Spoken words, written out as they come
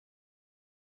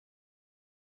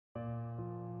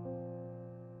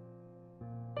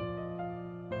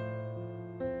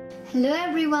Hello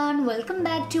everyone, welcome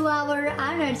back to our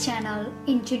other channel.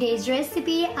 In today's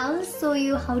recipe, I'll show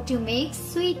you how to make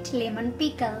sweet lemon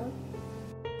pickle.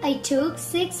 I took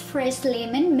 6 fresh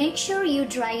lemon. Make sure you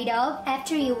dry it off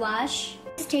after you wash.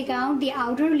 Take out the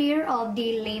outer layer of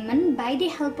the lemon by the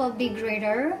help of the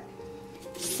grater,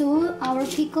 so our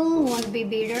pickle won't be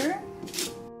bitter.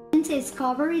 Since its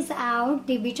cover is out,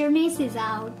 the bitterness is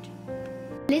out.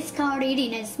 Let's cut it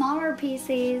in smaller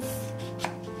pieces.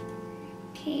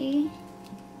 Okay.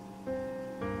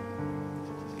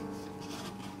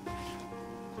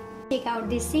 Take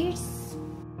out the seeds.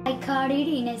 I cut it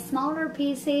in smaller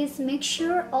pieces. Make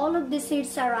sure all of the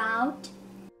seeds are out.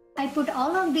 I put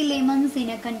all of the lemons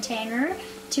in a container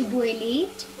to boil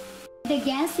it. The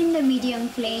gas in the medium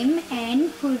flame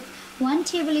and put 1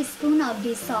 tablespoon of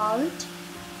the salt.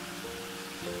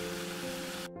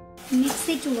 Mix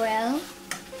it well.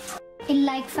 In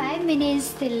like 5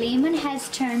 minutes, the lemon has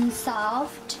turned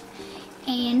soft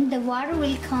and the water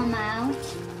will come out.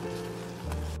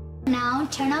 Now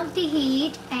turn off the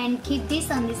heat and keep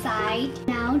this on the side.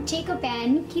 Now take a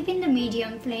pan, keep in the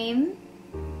medium flame.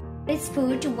 Let's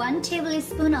put 1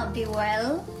 tablespoon of the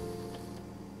oil.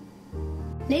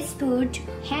 Let's put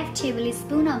half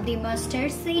tablespoon of the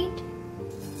mustard seed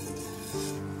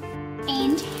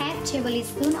and half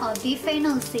tablespoon of the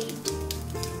fennel seed.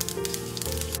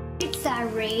 It's are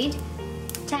red.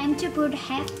 Time to put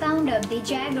half pound of the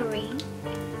jaggery.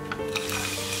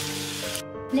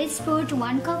 Let's put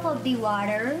 1 cup of the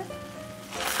water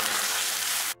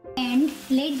and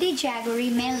let the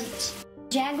jaggery melt.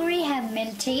 Jaggery have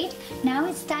melted. Now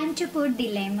it's time to put the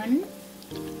lemon.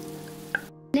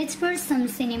 Let's put some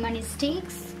cinnamon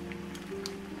sticks.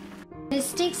 The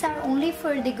sticks are only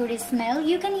for the good smell.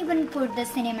 You can even put the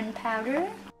cinnamon powder.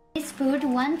 Let's put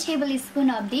 1 tablespoon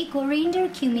of the coriander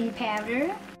cumin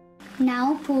powder.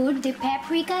 Now put the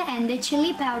paprika and the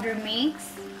chili powder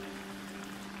mix.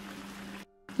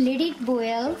 Let it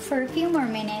boil for a few more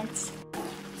minutes.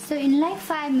 So in like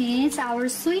 5 minutes, our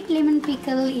sweet lemon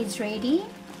pickle is ready.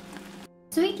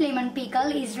 Sweet lemon pickle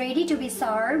is ready to be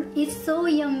served. It's so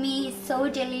yummy, it's so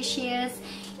delicious.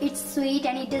 It's sweet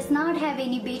and it does not have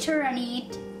any bitter on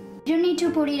it. You don't need to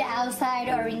put it outside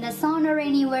or in the sun or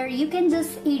anywhere. You can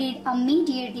just eat it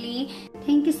immediately.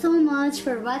 Thank you so much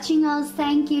for watching us.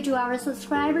 Thank you to our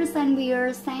subscribers and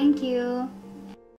viewers. Thank you.